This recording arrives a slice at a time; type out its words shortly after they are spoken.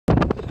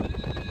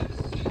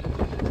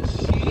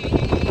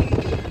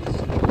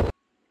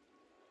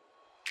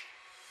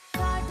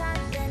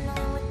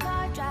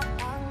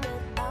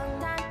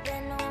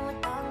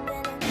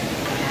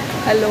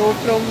Hello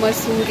from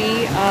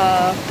Mussoorie.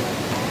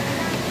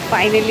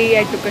 Finally,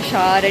 I took a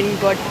shower and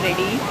got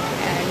ready,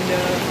 and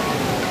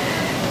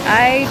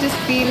I just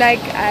feel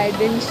like I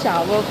didn't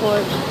shower for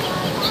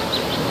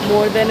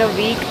more than a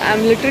week.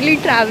 I'm literally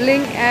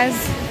traveling as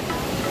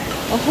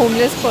a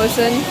homeless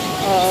person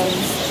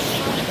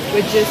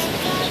with just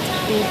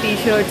two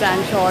t-shirts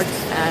and shorts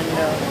and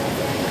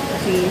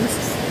jeans.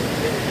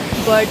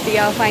 But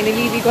yeah,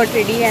 finally we got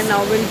ready and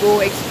now we'll go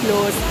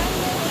explore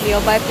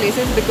nearby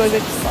places because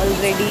it's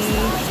already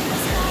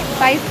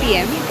 5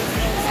 p.m.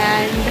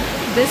 and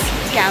this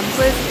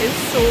campus is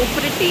so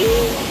pretty.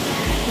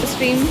 The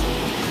stream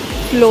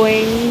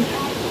flowing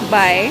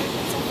by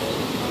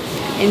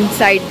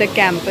inside the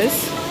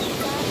campus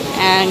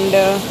and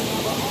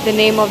the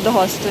name of the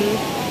hostel.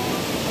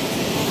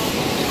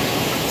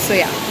 So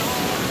yeah.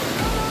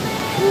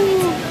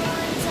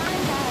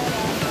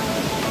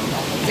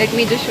 Let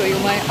me just show you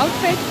my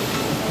outfit.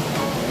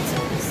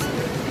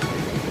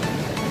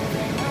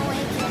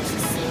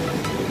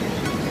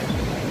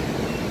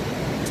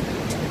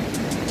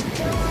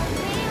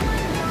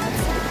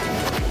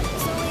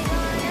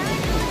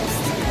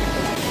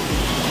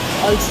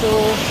 Also,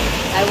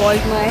 I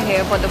washed my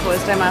hair for the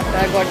first time after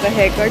I got the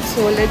haircut,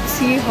 so let's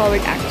see how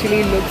it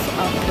actually looks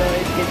after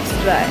it gets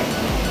dry.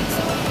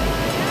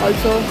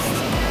 Also,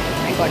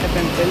 I got a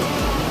pimple.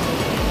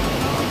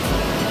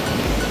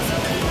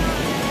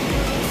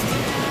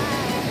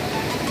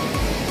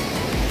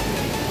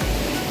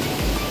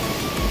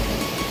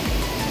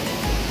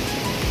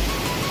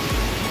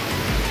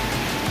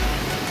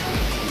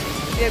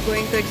 We are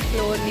going to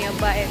explore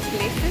nearby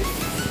places.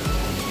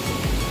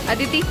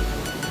 Aditi?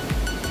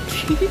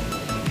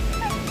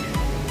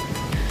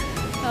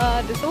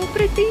 They're so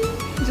pretty.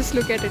 Just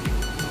look at it.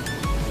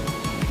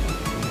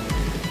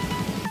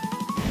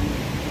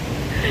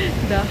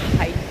 The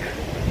hike.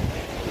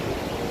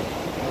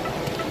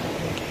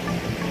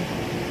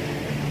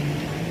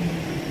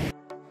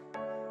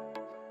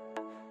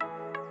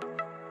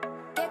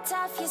 Get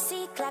off your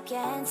seat, clap your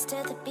hands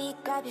to the beat,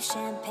 grab your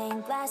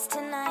champagne glass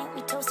tonight.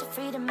 We toast to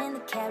freedom in the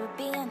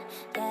Caribbean,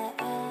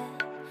 yeah,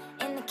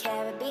 in the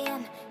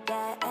Caribbean,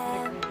 yeah.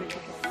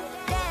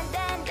 Dance,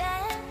 dance,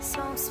 dance,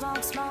 smoke,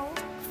 smoke, smoke,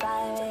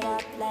 fire it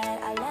up,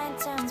 let our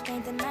lanterns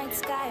paint the night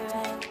sky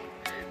red.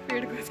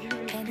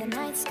 Paint the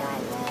night sky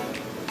red,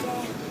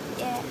 yeah,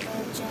 yeah.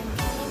 Virgin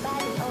Candy by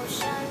the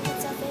ocean,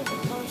 it's our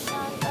favorite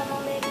potion. Come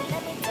on, baby,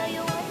 let me tell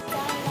you what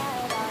time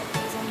that our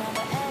days will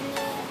never end,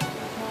 yeah.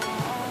 No,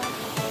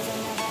 days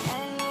will never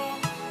end, yeah.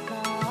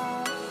 No,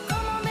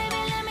 come on,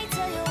 baby, let me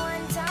tell you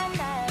one time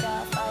that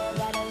our fire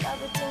got a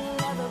love it till you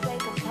never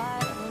break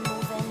apart. We're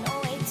moving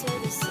away to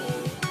the sea,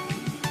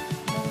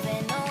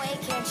 moving away,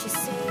 can't you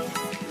see?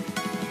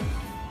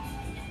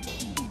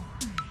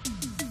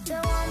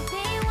 There won't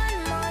be one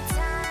more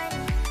time,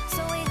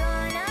 so we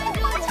gonna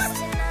do this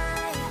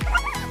tonight.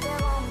 There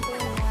won't be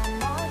one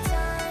more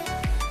time,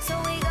 so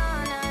we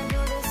gonna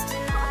do this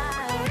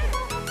tonight.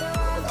 There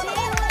won't be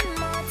one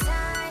more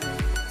time,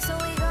 so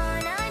we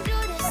gonna do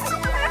this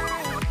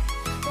tonight.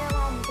 There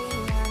won't be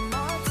one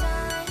more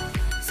time,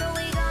 so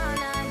we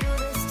gonna do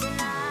this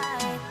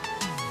tonight.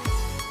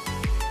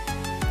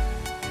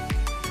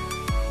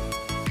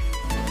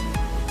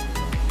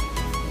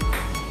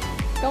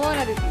 Come on,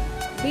 Aditi.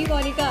 Be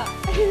Monica.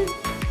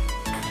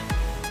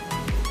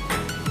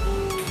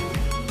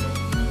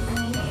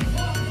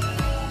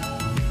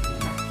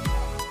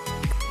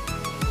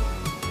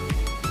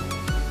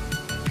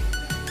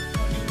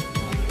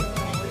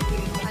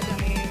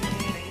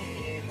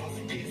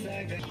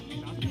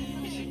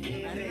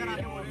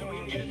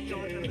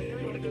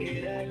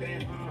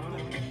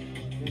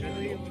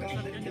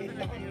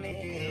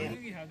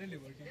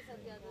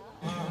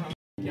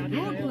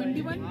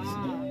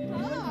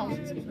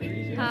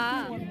 हाँ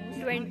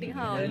 20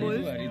 हाँ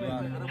almost.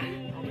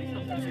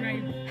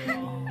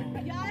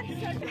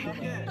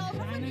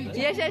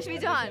 Yashasvi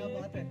Chauhan.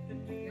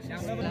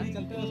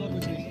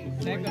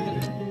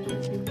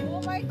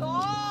 Oh my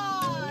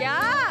God. क्या?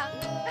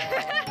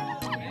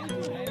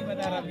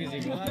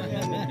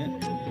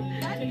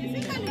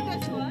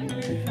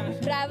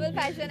 Travel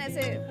fashion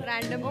ऐसे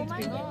random कुछ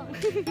भी.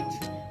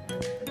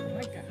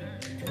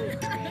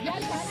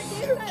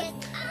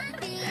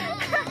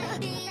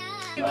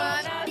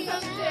 दीवाना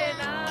समझे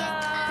ना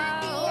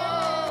हो,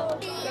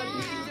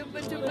 कभी चुप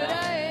चुप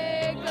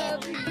रहे,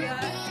 कभी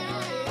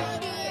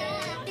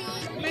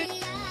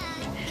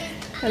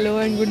Hello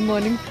and good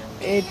morning.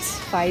 It's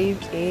 5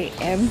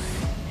 a.m.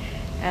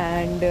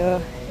 and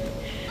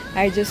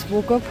I just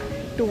woke up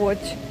to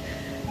watch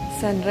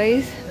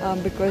sunrise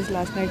because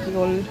last night we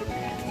all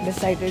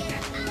decided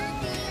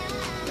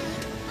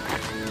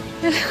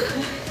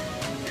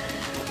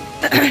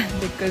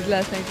because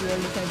last night we all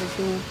decided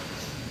to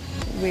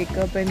wake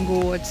up and go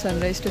watch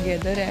sunrise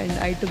together, and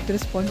I took the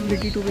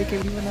responsibility to wake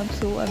everyone up.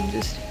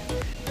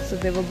 So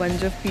there were a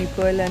bunch of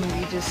people and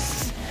we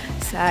just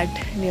sat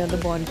near the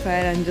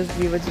bonfire and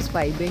we were just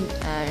vibing,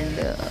 and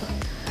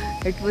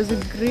it was a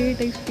great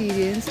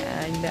experience,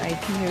 and I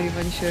think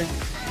everyone should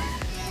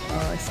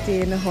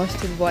stay in a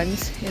hostel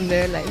once in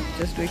their life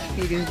just to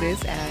experience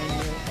this,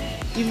 and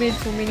we made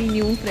so many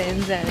new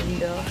friends,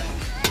 and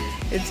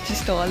it's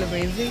just all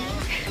amazing.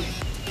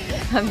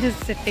 I'm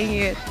just sitting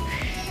here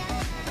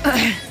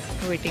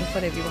waiting for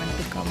everyone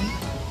to come.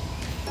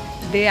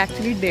 They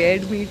actually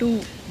dared me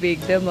to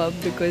wake them up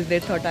because they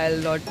thought I'll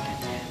not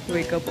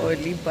wake up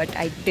early, but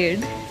I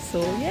did.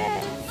 So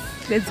yeah,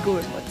 let's go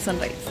and watch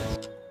sunrise.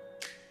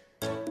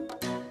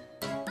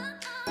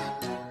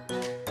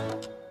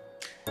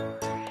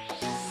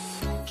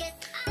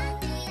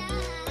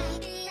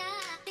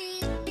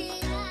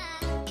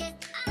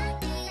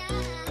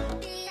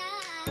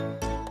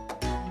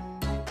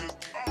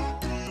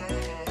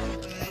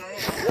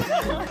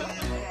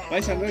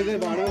 भाई sunrise में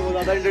बाहर में बहुत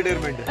ज़्यादा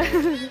entertainment है।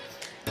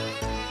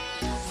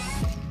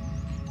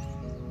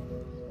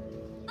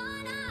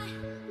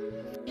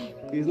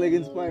 He's like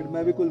inspired,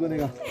 मैं भी cool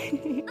बनेगा।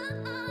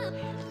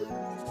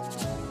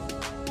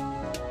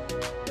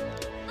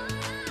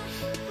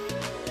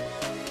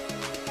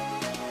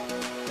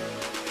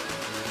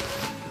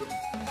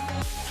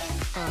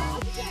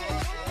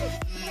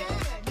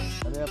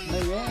 अरे अपना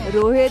ये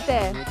रोहित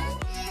है।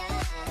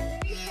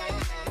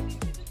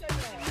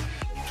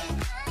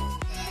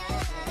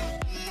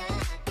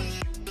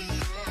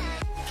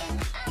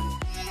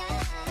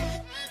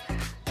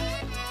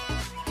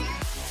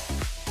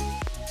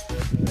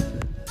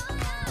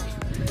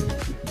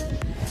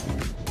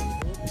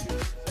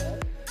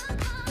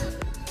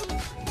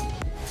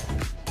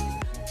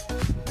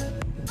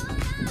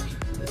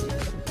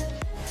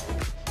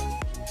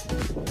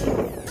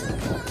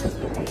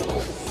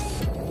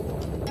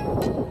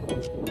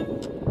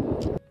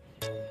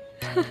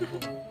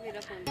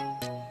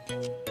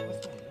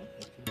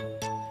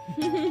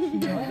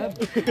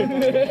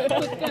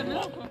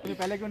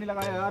 पहले क्यों नहीं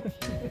लगाया यार?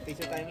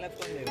 पीछे टाइम लैप्स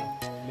कौन लेगा?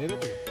 ले रहे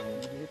थे।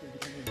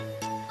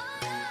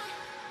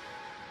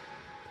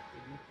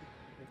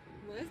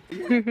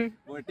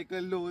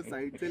 वर्टिकल लो,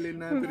 साइड से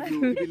लेना है, फिर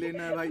व्यू भी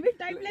लेना है भाई।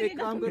 एक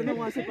काम करना,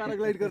 वहाँ से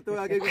पैराग्लाइड करते हुए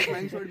आगे एक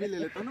फ्लाइंग शॉट भी ले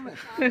लेता हूँ ना मैं।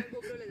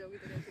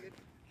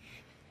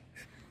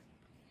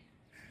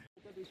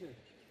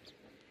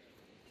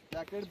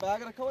 जैकेट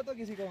बैग रखा हुआ था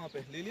किसी का वहाँ पे,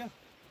 ले लिया?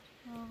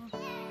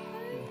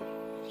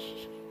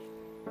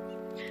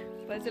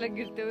 पता चला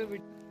गिरते हुए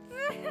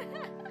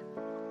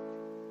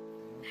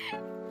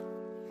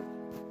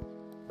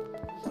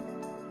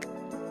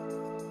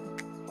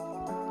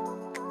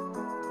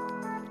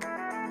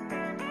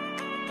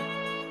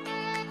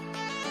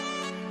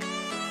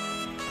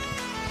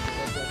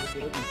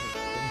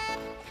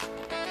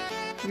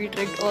We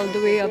trekked all the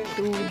way up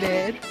to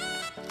there.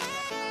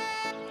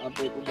 अब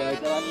देखो बैग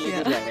का लेके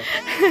जा रहा है।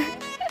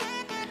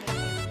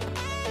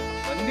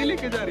 बंदी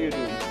लेके जा रही है तू।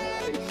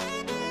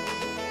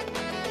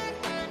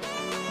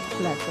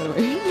 Black or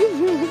white.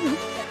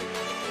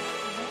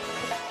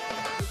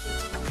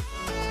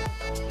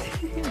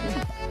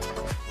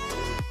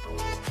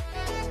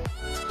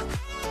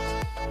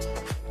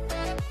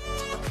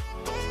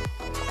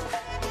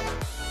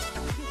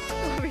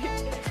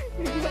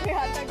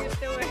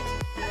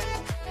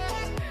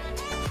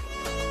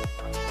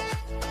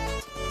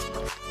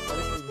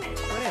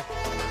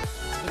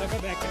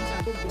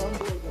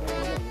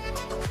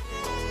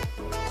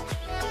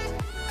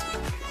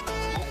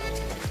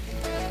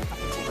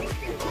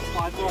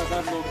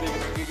 लोग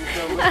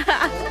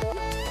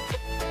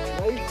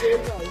देख रहे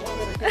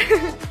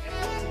हैं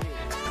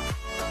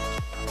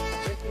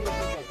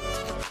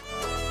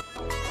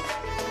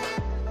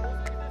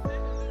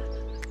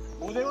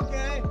बोले वो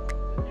क्या है?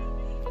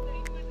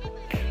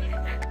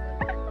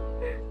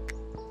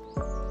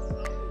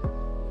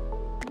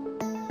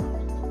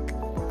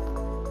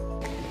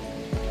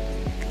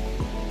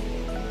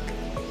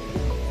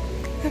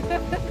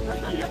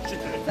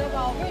 सब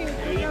आओगे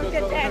यूट्यूब के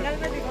चैनल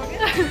में दिखोगे।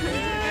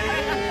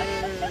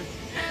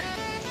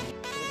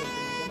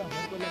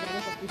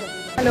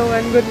 Hello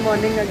and good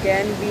morning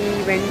again. We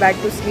went back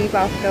to sleep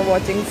after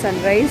watching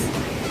sunrise,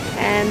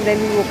 and then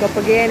we woke up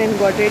again and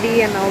got ready,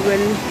 and now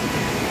we'll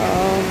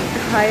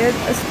hire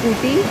a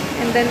scooty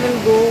and then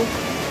we'll go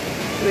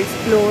to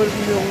explore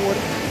more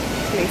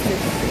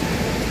places.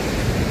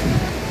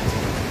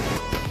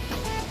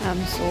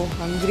 I'm so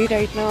hungry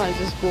right now. I'll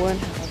just go and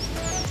have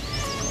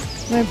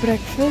my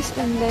breakfast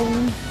and then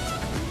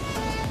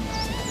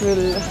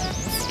we'll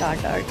start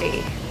our day.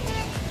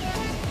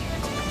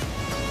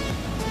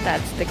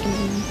 That's the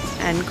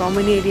and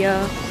common area.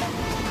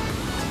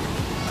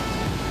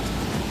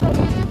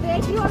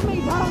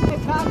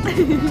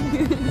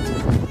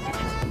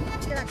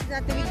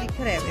 जाते भी दिख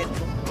रहे हैं मेरे को।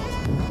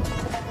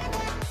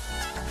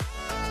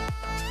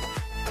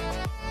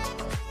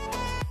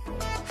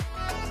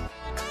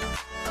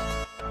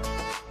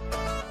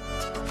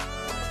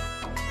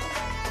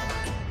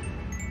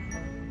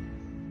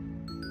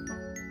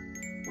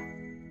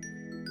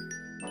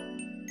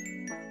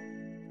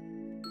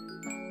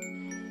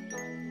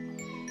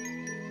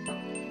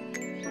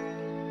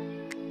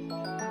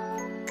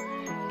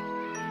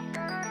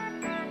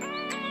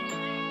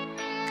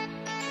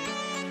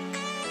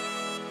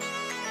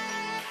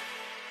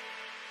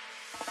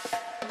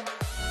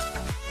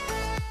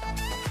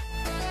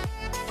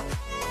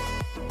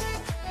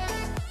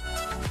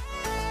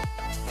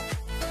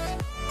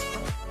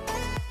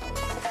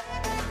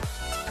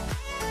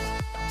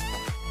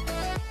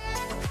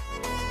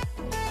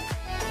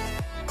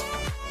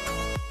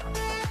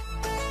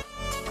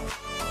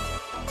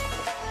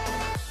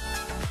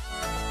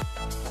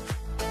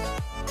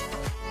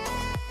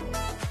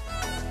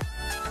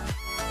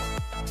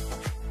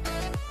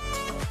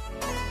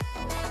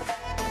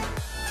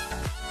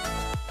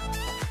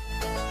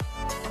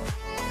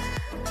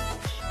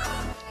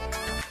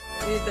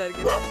 ये डर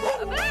गया।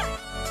 अबे!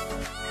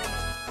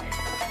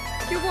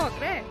 क्यों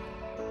भौंक रहे हैं?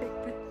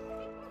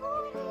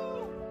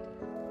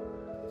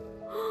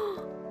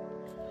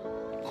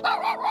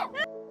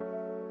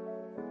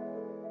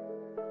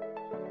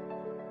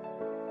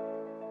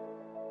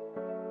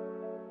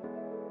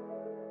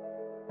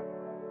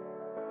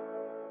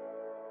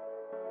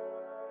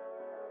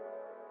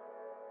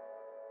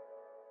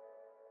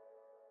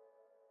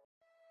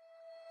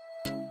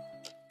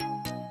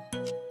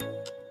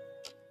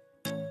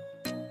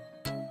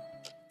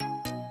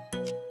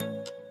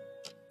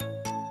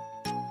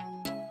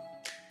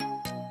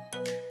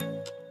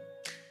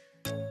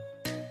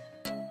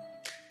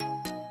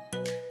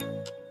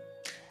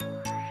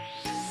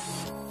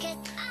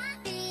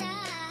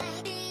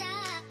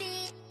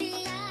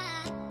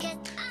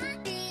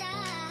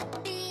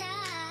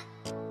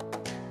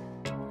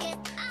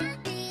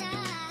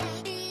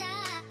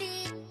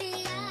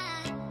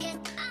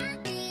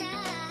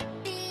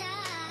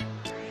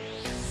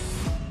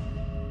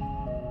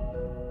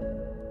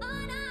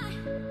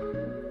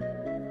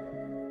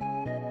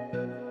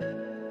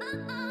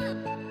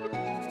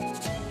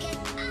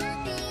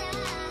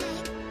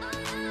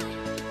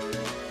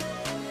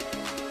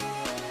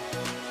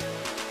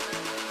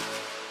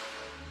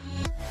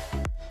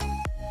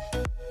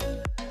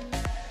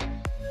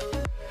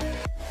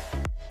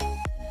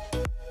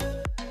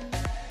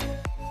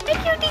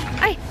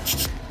 आई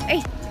आई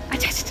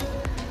अच्छा अच्छा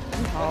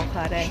भाव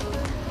खा रहा है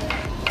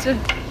चल।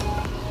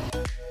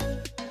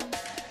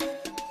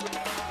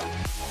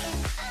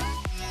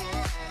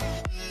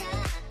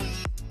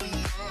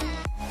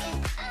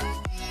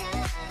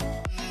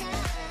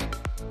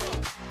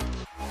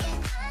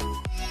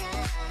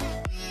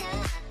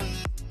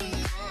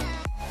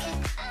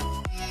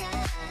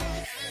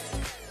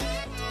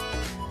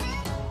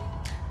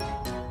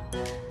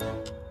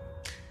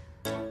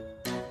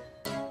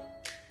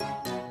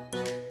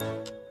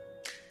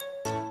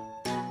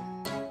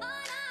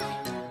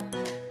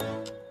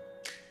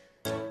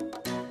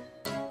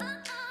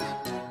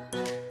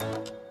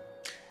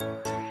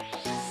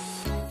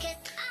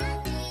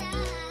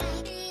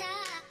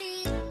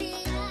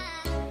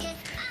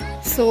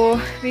 So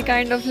we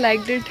kind of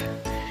liked it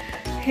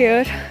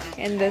here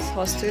in this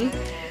hostel.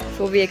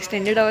 So we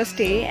extended our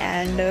stay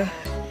and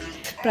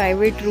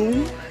private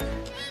room.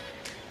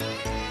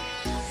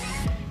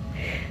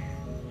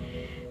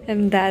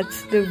 And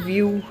that's the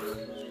view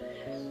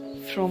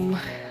from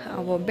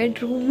our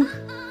bedroom.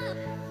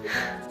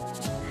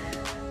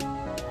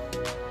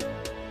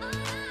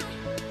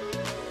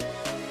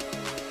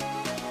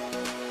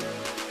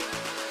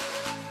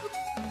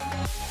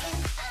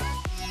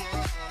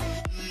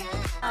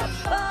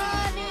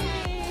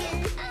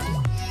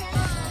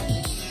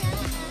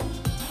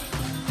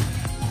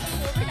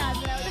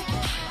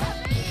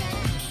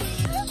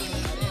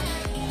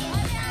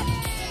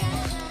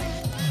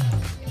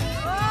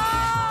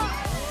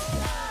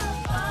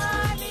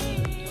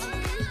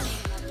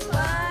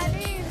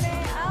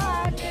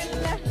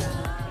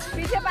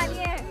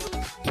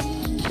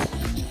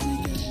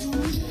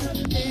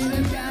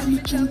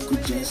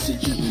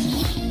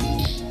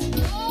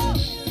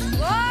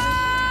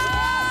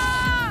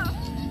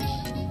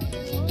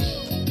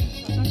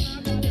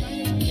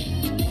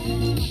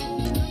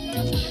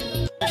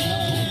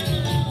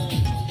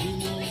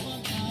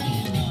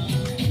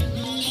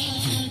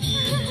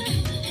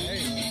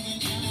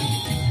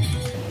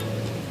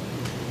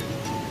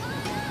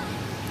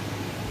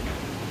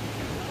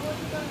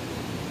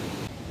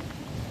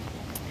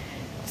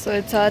 So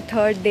it's our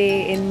third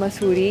day in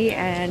Mussoorie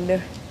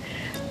and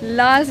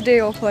last day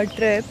of our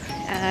trip,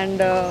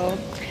 and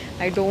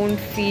I don't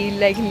feel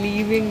like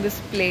leaving this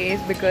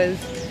place because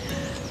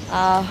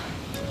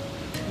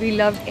we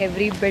loved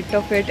every bit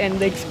of it and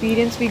the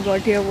experience we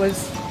got here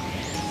was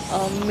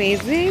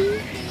amazing.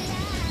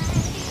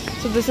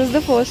 So this is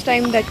the first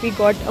time that we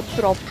got a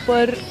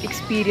proper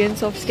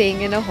experience of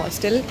staying in a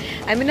hostel.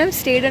 I mean, I've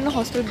stayed in a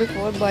hostel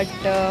before, but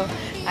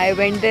I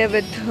went there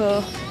with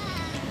a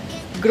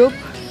group,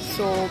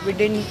 so we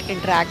didn't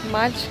interact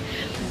much.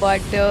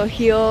 But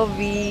here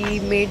we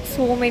made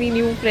so many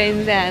new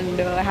friends and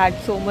had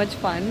so much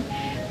fun.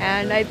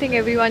 And I think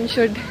everyone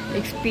should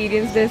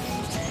experience this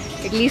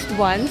at least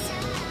once.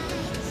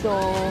 So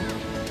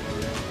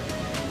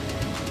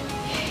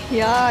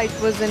yeah, it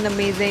was an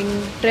amazing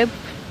trip.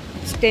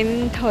 It's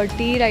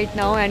 10:30 right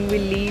now and we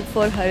leave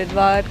for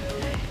Haridwar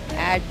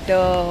at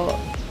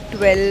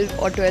 12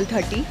 or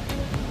 12:30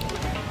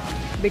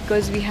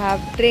 because we have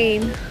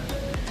train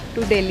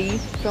to Delhi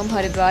from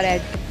Haridwar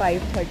at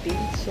 5:30.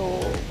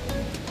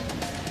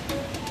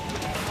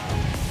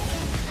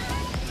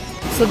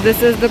 So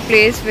this is the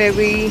place where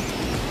we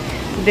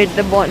did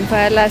the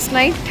bonfire last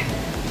night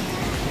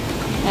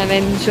and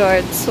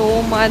enjoyed so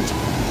much.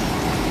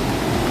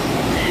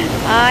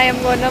 I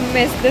am gonna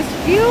miss this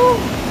view.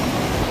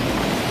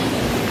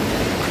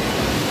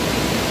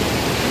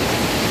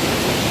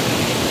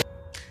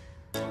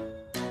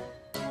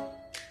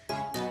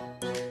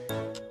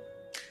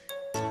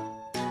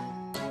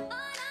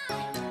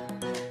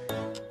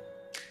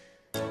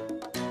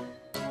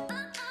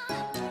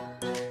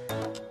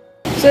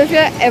 So if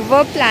you're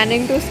ever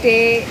planning to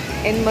stay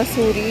in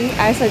Mussoorie,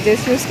 I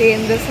suggest you stay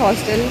in this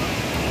hostel,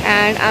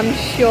 and I'm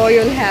sure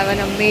you'll have an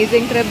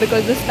amazing trip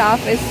because the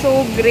staff is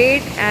so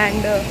great,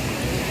 and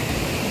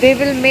they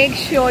will make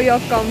sure you're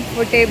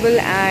comfortable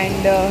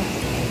and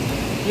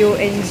you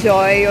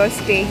enjoy your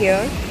stay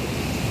here.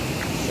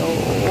 So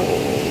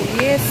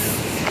yes.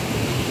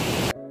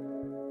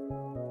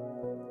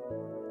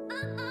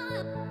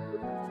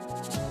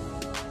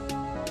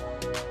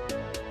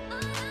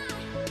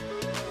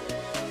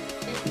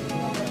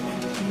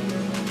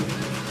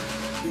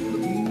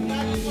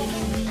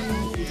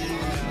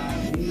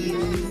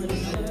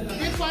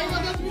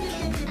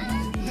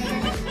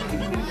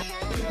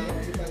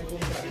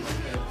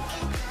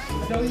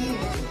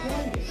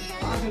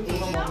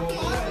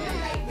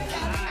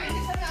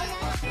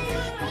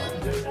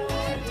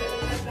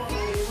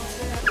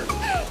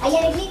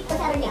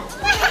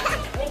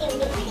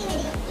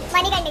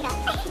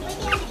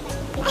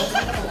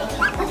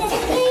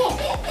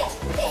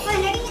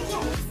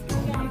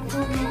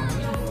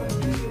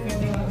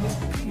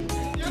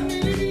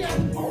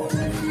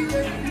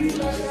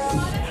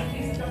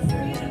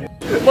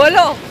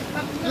 बोलो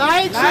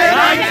like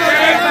Like,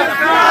 share,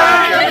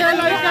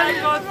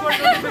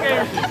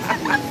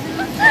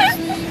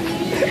 subscribe.